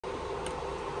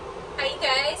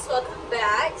guys, welcome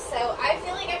back. So I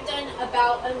feel like I've done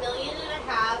about 1.5 million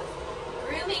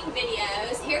grooming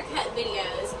videos, haircut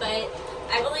videos, but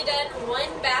I've only done one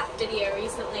bath video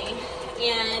recently,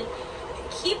 and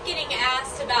keep getting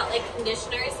asked about like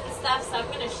conditioners and stuff, so I'm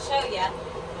going to show you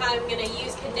how I'm going to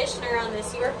use conditioner on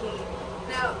this Yorkie.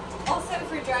 Now, also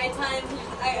for dry time,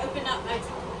 I opened up my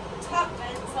top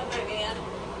vents on my van.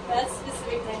 That's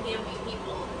specific to Hanvey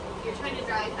people. If you're trying to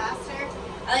dry faster,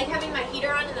 I like having my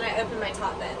heater on and then I open my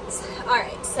top vents.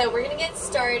 Alright, so we're going to get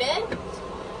started.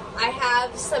 I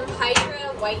have some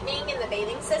Hydra whitening in the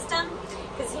bathing system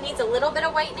because he needs a little bit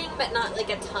of whitening but not like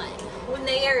a ton. When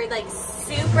they are like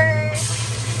super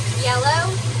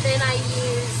yellow, then I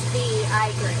use the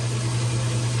eye groom.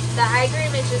 The eye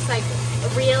groom is just like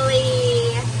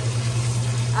really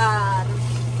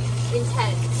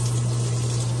intense.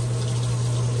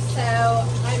 So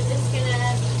I'm just going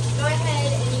to go ahead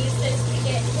and use this to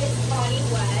get his body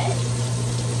wet.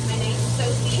 My nice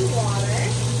soapy water.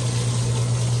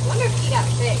 I wonder if he got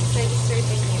fixed. I just started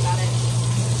thinking about it.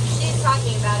 She's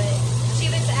talking about it.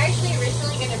 She was actually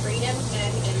originally going to breed him. No,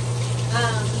 he didn't.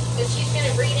 But she's going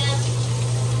to breed him.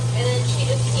 And then she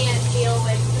just can't deal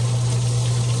with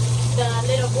the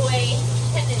little boy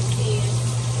tendencies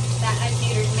that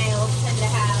unneutered males tend to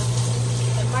have.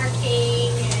 The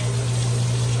marking and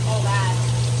all that.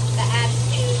 The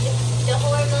attitude, the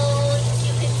hormones,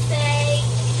 you could say.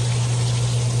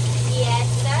 Yes,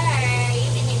 sir. You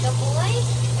been a good boy?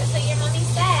 That's what your mommy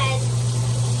said.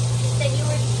 She said you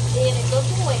were being a good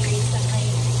boy recently.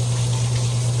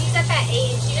 He's at that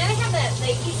age. You know they have that,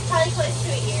 like, he's probably close to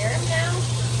a year now.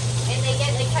 And they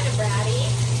get, like, kind of bratty.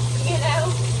 You know?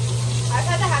 I've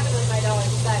had that happen with my dogs.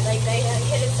 That, like, they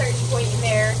hit a certain point in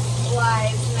their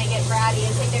lives and they get bratty.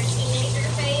 It's like their teenager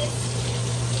phase.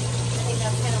 I think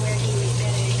that's kind of where he was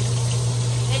getting.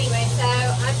 Anyway, so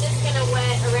I'm just going to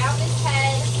wet around his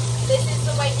head. This is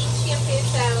the whitening shampoo,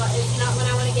 so it's not what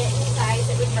I want to get in his eyes.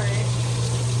 It would burn.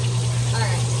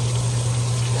 Alright.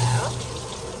 So,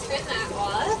 turn that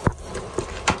off.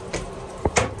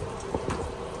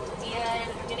 And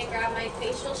I'm going to grab my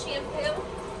facial shampoo.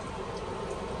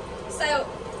 So,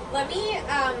 let me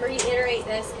reiterate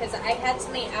this because I had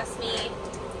somebody ask me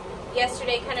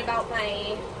yesterday kind of about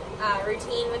my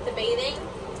routine with the bathing.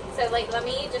 So like let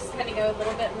me just kind of go a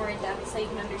little bit more in depth so you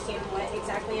can understand what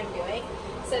exactly I'm doing.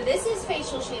 So this is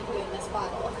facial shampoo in this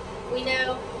bottle. We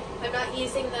know I'm not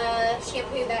using the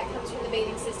shampoo that comes from the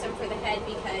bathing system for the head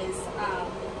because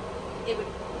it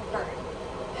would burn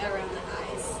around the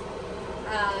eyes.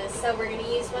 So we're going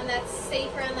to use one that's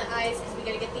safe around the eyes because we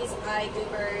got to get these eye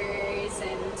goobers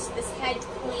and this head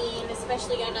clean,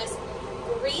 especially on us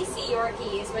greasy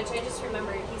Yorkies, which I just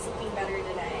remembered he's looking better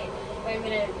today. But I'm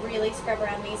going to really scrub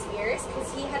around these ears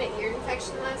because he had an ear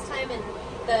infection last time, and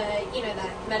the, you know,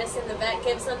 that medicine the vet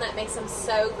gives them that makes them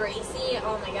so greasy.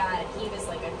 Oh my god, he was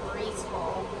like a grease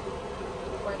ball.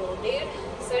 Poor little dude.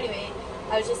 So anyway,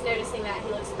 I was just noticing that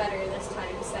he looks better this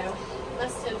time, so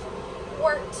must have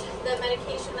worked the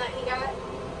medication that he got.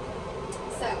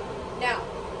 So, now,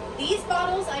 these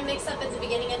bottles I mix up at the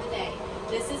beginning of the day.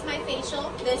 This is my facial.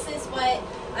 This is what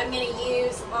I'm going to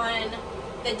use on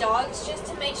the dogs just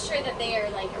to make sure that they are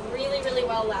like really, really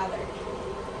well lathered.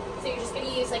 So you're just going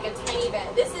to use like a tiny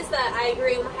bit. This is the eye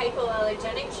groom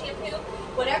hypoallergenic shampoo.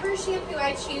 Whatever shampoo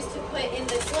I choose to put in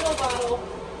this little bottle,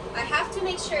 I have to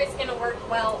make sure it's going to work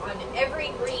well on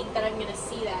every breed that I'm going to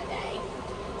see that day.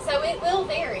 So it will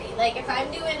vary. Like if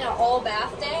I'm doing an all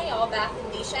bath day, all bath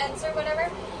and de-sheds or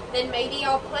whatever, then maybe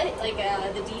I'll put like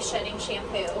the de-shedding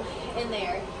shampoo in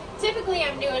there. Typically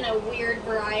I'm doing a weird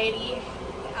variety.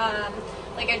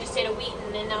 Like I just did a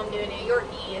Wheaton and now I'm doing a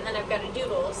Yorkie and then I've got a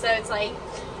Doodle. So it's like,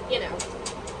 you know,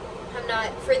 I'm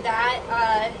not, for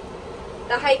that,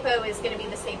 the hypo is going to be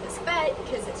the safest bet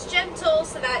because it's gentle,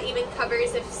 so that even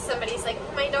covers if somebody's like,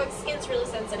 oh, my dog's skin's really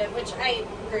sensitive, which I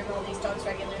groom all these dogs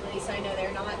regularly, so I know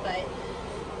they're not, but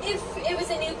if it was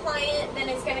a new client, then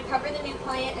it's going to cover the new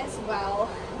client as well.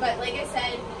 But like I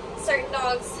said, certain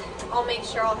dogs, I'll make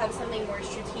sure I'll have something more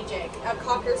strategic. A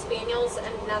Cocker Spaniel's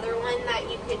another one that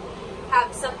you could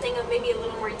have something of maybe a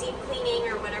little more deep cleaning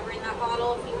or whatever in that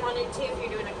bottle if you wanted to, if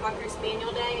you're doing a Cocker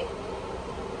Spaniel day.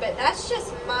 But that's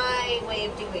just my way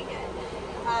of doing it.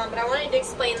 But I wanted to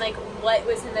explain like what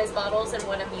was in those bottles and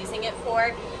what I'm using it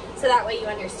for, so that way you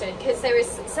understood. Because there was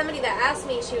somebody that asked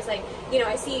me, she was like, you know,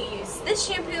 I see you use this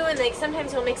shampoo and like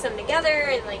sometimes you'll mix them together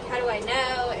and like how do I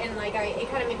know? And like it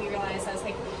kind of made me realize, I was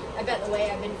like, I bet the way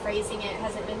I've been phrasing it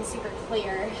hasn't been super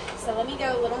clear. So let me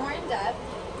go a little more in depth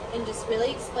and just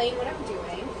really explain what I'm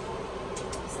doing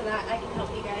so that I can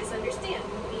help you guys understand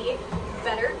and be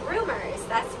better groomers.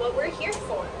 That's what we're here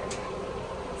for.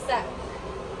 So,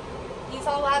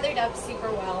 lathered up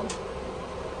super well.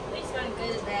 We just want a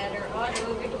good lather all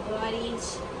over the body.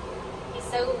 He's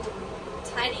so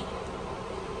tiny.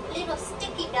 Little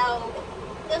sticky dog.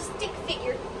 Little stick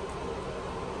figure.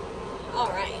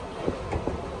 Alright.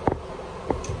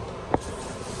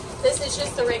 This is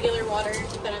just the regular water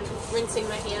that I'm rinsing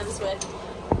my hands with.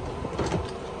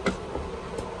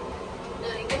 Now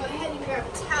I go ahead and grab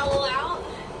a towel out.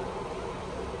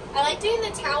 I like doing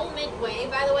the towel midway,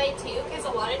 by the way, too, because a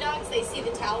lot of dogs, they see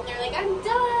the towel and they're like, I'm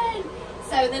done!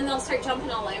 So then they'll start jumping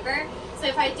all over. So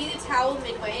if I do the towel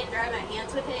midway and dry my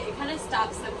hands with it, it kind of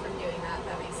stops them from doing that, if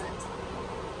that makes sense.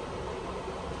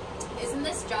 Isn't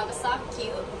this Java sock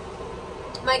cute?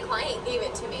 My client gave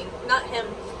it to me, not him.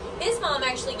 His mom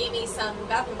actually gave me some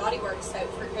Bath and Body Works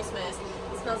soap for Christmas.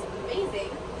 It smells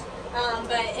amazing.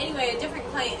 But anyway, a different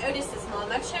client, Otis's mom,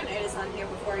 I've shown Otis on here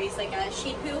before. He's like a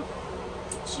Shih Tzu.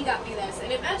 She got me this,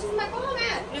 and it matches my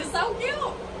format. It's so cute.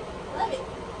 Love it.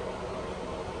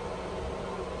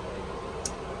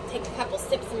 Take a couple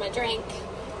sips of my drink.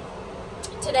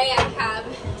 Today I have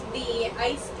the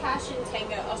Ice Passion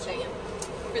Tango. I'll show you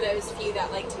for those of you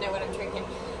that like to know what I'm drinking.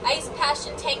 Ice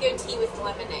Passion Tango tea with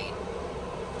lemonade.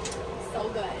 So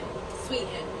good.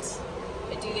 Sweetened.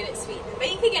 I do get it sweetened, but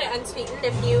you can get it unsweetened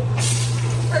if you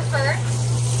prefer.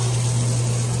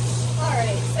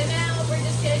 Alright, so now we're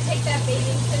just going to take that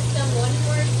bathing system one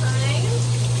more time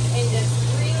and just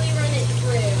really run it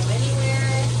through. Anywhere,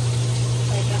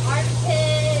 like the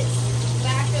armpits,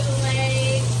 back of the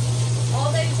legs,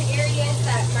 all those areas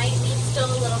that might be still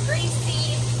a little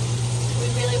greasy.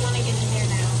 We really want to get in there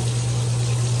now.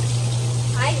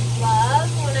 I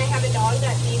love when I have a dog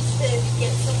that needs to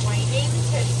get some whitening,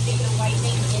 to do the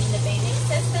whitening in the bathing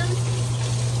system.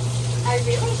 I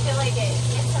really feel like it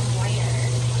gets them whiter.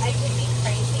 I could be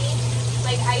crazy.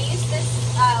 Like, I use this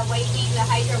whitening, the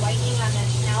Hydra whitening on the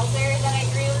Schnauzer that I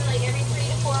grew like every 3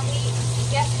 to 4 weeks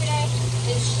yesterday,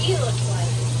 and she looks like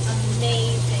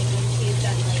amazing when she's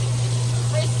done, like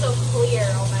crystal clear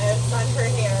almost on her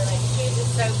hair. Like, she's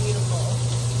just so beautiful.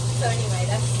 So anyway,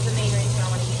 that's the main reason I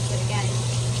want to use it again.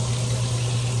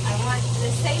 I want the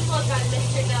same look on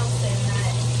Mr. Nelson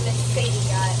that Miss Sadie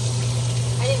got.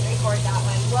 I didn't record that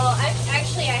one. Well, I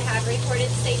have recorded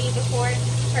Sadie before,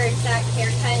 her exact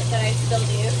haircut, but I still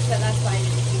do, so that's why I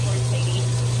didn't record Sadie.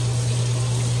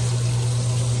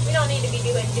 We don't need to be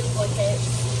doing duplicates.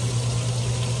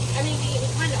 I mean, we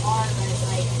kind of are, but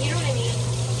like, you know what I mean?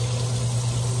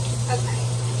 Okay.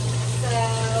 So,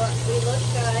 we look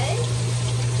good.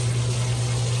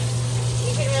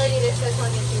 You can really do this as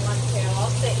long as you want to. I'll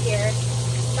sit here.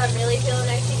 If I'm really feeling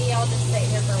OCD, I'll just sit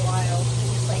here for a while.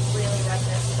 Just like really run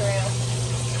this through.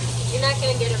 You're not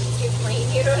going to get them too clean,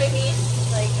 you know what I mean?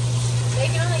 Like, they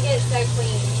can only get so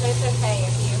clean, so it's okay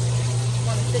if you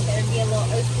want to sit there and be a little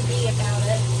OCD about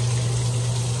it.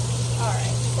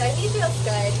 Alright, so he feels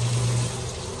good.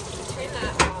 Turn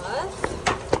that off.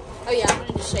 Oh yeah, I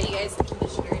wanted to show you guys the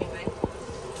conditioner anyway.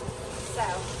 So,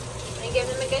 I'm going to give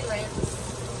him a good rinse.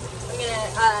 I'm going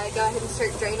to go ahead and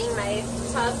start draining my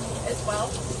tub as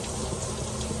well.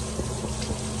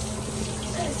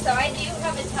 So I do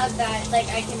have a tub that, like,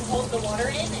 I can hold the water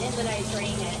in and then I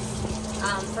drain it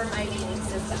for my bathing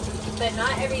system. But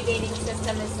not every bathing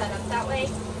system is set up that way.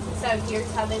 So if your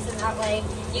tub isn't that way,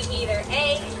 you can either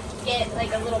A, get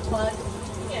like a little plug,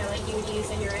 you know, like you would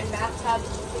use in your own bathtub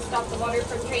to stop the water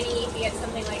from draining. You can get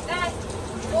something like that.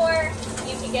 Or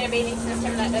you can get a bathing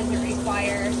system that doesn't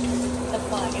require the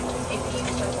plug if you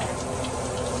prefer.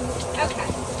 Okay.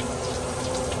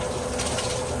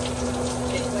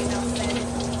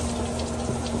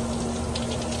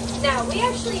 Now, we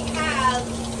actually have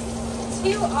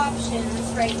 2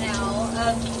 options right now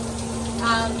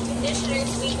of conditioners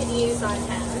we can use on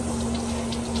him.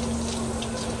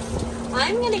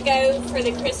 I'm going to go for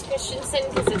the Chris Christensen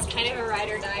because it's kind of a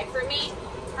ride or die for me,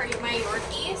 for my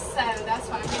Yorkies, so that's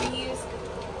what I'm going to use.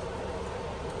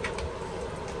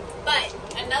 But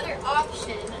another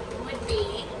option would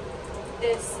be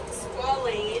this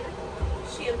Squalane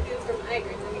shampoo from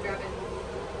Igris. Let me grab it.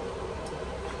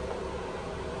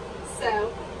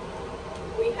 So,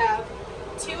 we have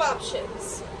 2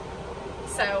 options.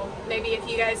 So, maybe if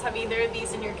you guys have either of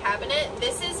these in your cabinet,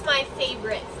 this is my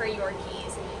favorite for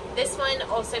Yorkies. This one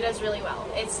also does really well.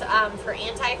 It's for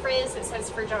anti-frizz. It says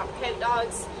for drop coat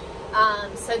dogs.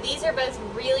 So these are both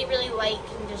really, really light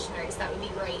conditioners. That would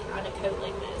be great on a coat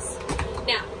like this.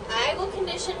 Now, I will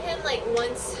condition him like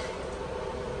once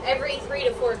every 3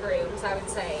 to 4 grooms, I would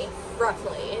say,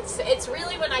 roughly. It's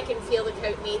really when I can feel the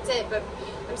coat needs it, but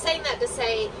I'm saying that to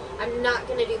say I'm not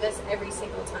going to do this every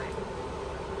single time.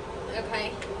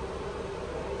 Okay?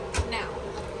 Now,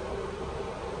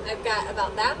 I've got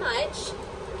about that much.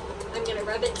 I'm going to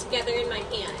rub it together in my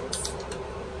hands.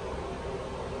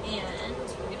 And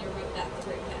we're going to rub that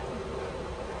through him.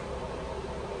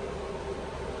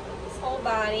 His whole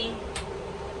body.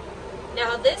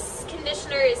 Now this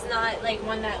conditioner is not like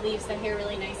one that leaves the hair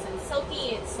really nice and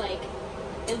silky. It's like,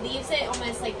 it leaves it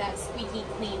almost like that squeaky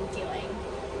clean feeling.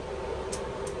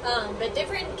 But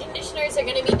different conditioners are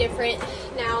going to be different.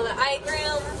 Now the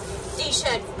iGroom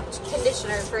De-Shed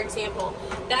conditioner, for example,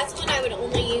 that's one I would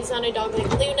only use on a dog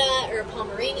like Luna or a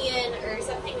Pomeranian or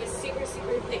something with super,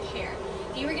 super thick hair.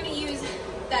 If you were going to use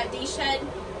that De-Shed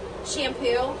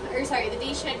shampoo, or sorry, the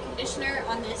De-Shed conditioner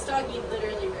on this dog, you'd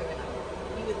literally ruin them.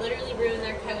 You would literally ruin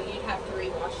their coat. You'd have to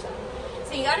rewash them.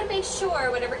 So you got to make sure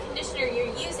whatever conditioner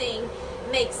you're using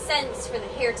makes sense for the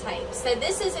hair type. So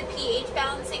this is a pH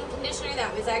balancing conditioner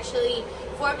that was actually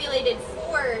formulated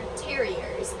for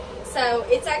terriers. So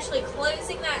it's actually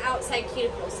closing that outside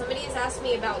cuticle. Somebody has asked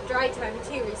me about dry time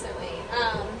too recently,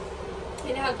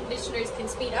 and how conditioners can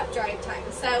speed up dry time.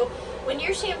 So when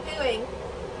you're shampooing,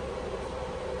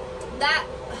 that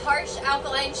harsh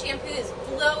alkaline shampoo is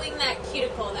blowing that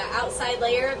cuticle, that outside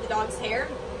layer of the dog's hair,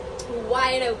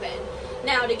 wide open.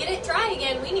 Now, to get it dry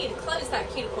again, we need to close that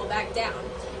cuticle back down.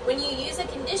 When you use a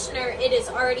conditioner, it is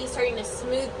already starting to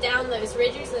smooth down those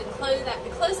ridges and close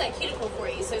that cuticle for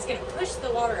you, so it's going to push the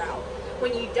water out.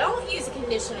 When you don't use a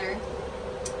conditioner,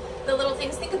 the little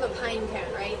things, think of a pine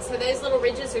cone, right? So those little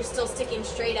ridges are still sticking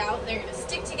straight out. They're going to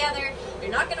stick together.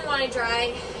 They're not going to want to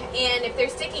dry. And if they're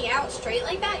sticking out straight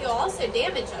like that, you'll also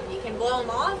damage them. You can blow them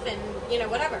off and, you know,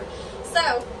 whatever.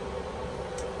 So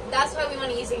that's why we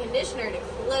want to use a conditioner to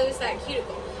close that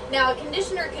cuticle. Now, a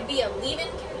conditioner could be a leave-in,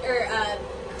 or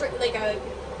like a,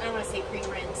 I don't want to say cream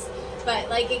rinse, but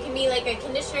like it can be like a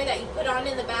conditioner that you put on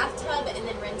in the bathtub and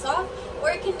then rinse off,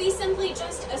 or it can be simply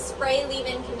just a spray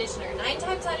leave-in conditioner. 9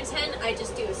 times out of 10, I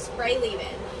just do a spray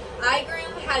leave-in.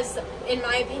 iGroom has, in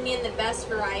my opinion, the best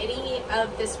variety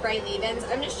of the spray leave-ins.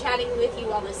 I'm just chatting with you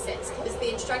while this sits, because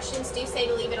the instructions do say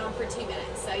to leave it on for 2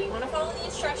 minutes. So you want to follow the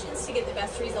instructions to get the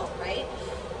best result, right?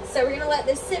 So we're going to let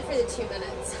this sit for the 2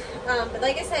 minutes. But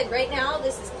like I said, right now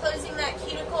this is closing that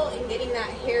cuticle and getting that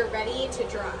hair ready to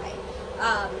dry.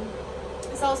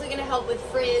 It's also going to help with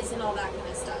frizz and all that kind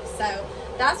of stuff. So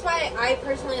that's why I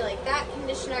personally like that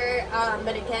conditioner.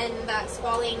 But again, that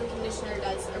squalane conditioner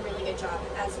does a really good job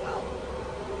as well.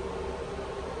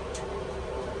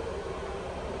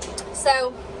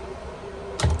 So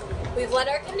we've let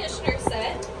our conditioner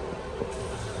sit.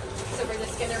 So we're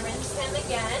just going to rinse him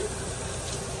again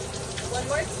one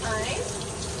more time,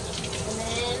 and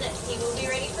then he will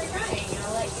be ready for drying.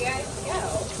 I'll let you guys go.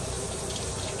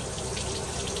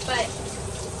 But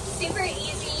super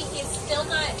easy. He's still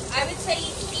not, I would say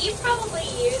he probably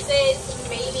uses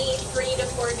maybe 3 to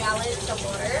 4 gallons of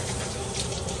water.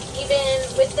 Even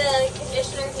with the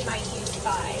conditioner, he might use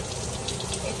 5,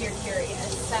 if you're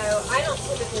curious. So I don't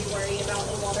typically worry about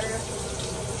the water.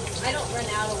 I don't run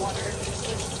out of water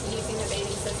with using the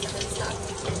bathing system and stuff.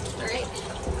 Alright?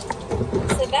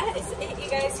 So that is it, you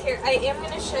guys. Here, I am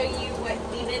going to show you what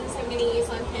leave-ins I'm going to use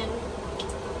on him,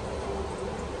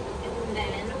 and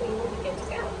then we will be good to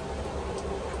go.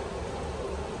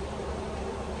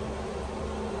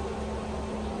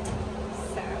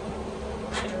 So,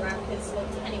 I'm going to wrap his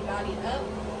little tiny body up.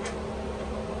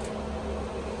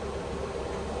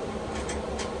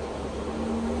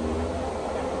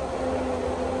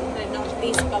 I'm going to knock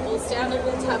these bubbles down in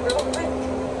the tub real quick.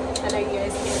 I know you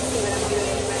guys can't see what I'm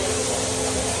doing, but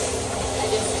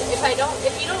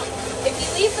if you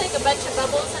leave like a bunch of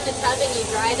bubbles in the tub and you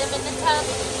dry them in the tub,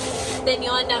 then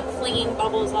you'll end up flinging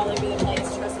bubbles all over the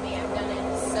place. Trust me, I've done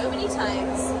it so many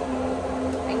times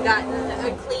and gotten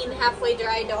a clean, halfway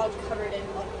dry dog covered in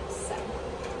bubbles. So,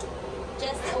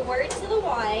 just a word to the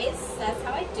wise, that's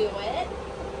how I do it.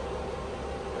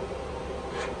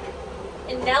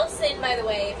 And Nelson, by the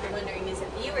way, if you're wondering, is a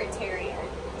viewer terrier.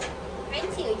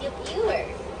 Aren't you? You're a viewer.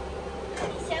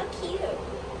 He's so cute.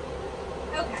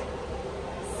 Okay.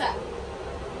 So,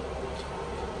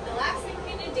 the last thing I'm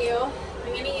going to do,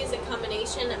 I'm going to use a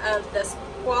combination of the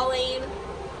squalane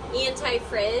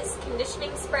anti-frizz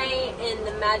conditioning spray and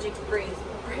the Magic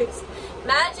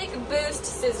Boost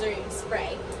scissoring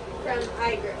spray from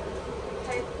iGroom.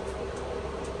 Okay.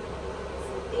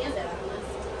 The end of that one.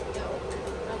 Go.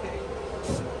 Okay.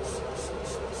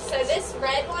 So this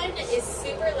red one is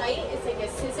super light. It's like a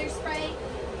scissor spray.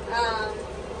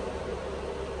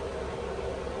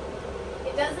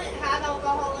 It doesn't have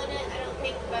alcohol in it, I don't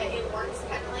think, but it works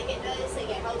kind of like it does. Like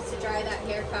it helps to dry that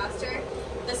hair faster.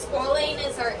 The squalane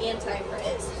is our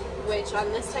anti-frizz, which on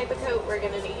this type of coat we're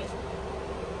going to need.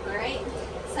 Alright?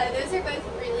 So those are both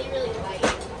really, really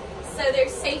light. So so they're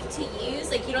safe to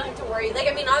use. Like, you don't have to worry. Like,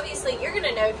 I mean, obviously, you're going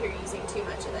to know if you're using too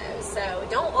much of those, so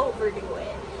don't overdo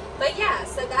it. But yeah,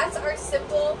 so that's our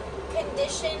simple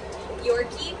conditioned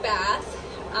Yorkie bath.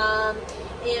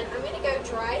 And I'm going to go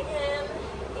dry him.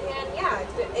 And yeah,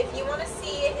 if you want to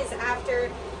see his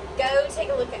after, go take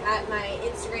a look at my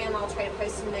Instagram. I'll try to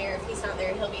post him there. If he's not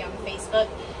there, he'll be on Facebook.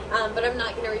 But I'm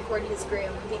not going to record his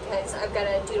groom because I've got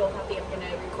a doodle puppy I'm going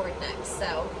to record next.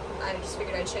 So I just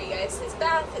figured I'd show you guys his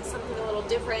bath. It's something a little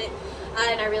different.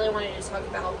 And I really wanted to talk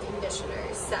about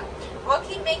conditioners. So I'll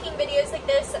keep making videos like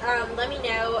this. Let me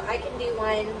know. I can do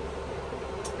one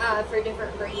for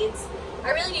different breeds. I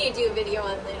really need to do a video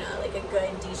on, you know, like a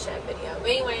good de-shed video. But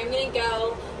anyway, I'm going to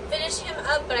go finish him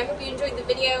up. But I hope you enjoyed the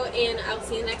video, and I'll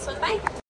see you in the next one. Bye!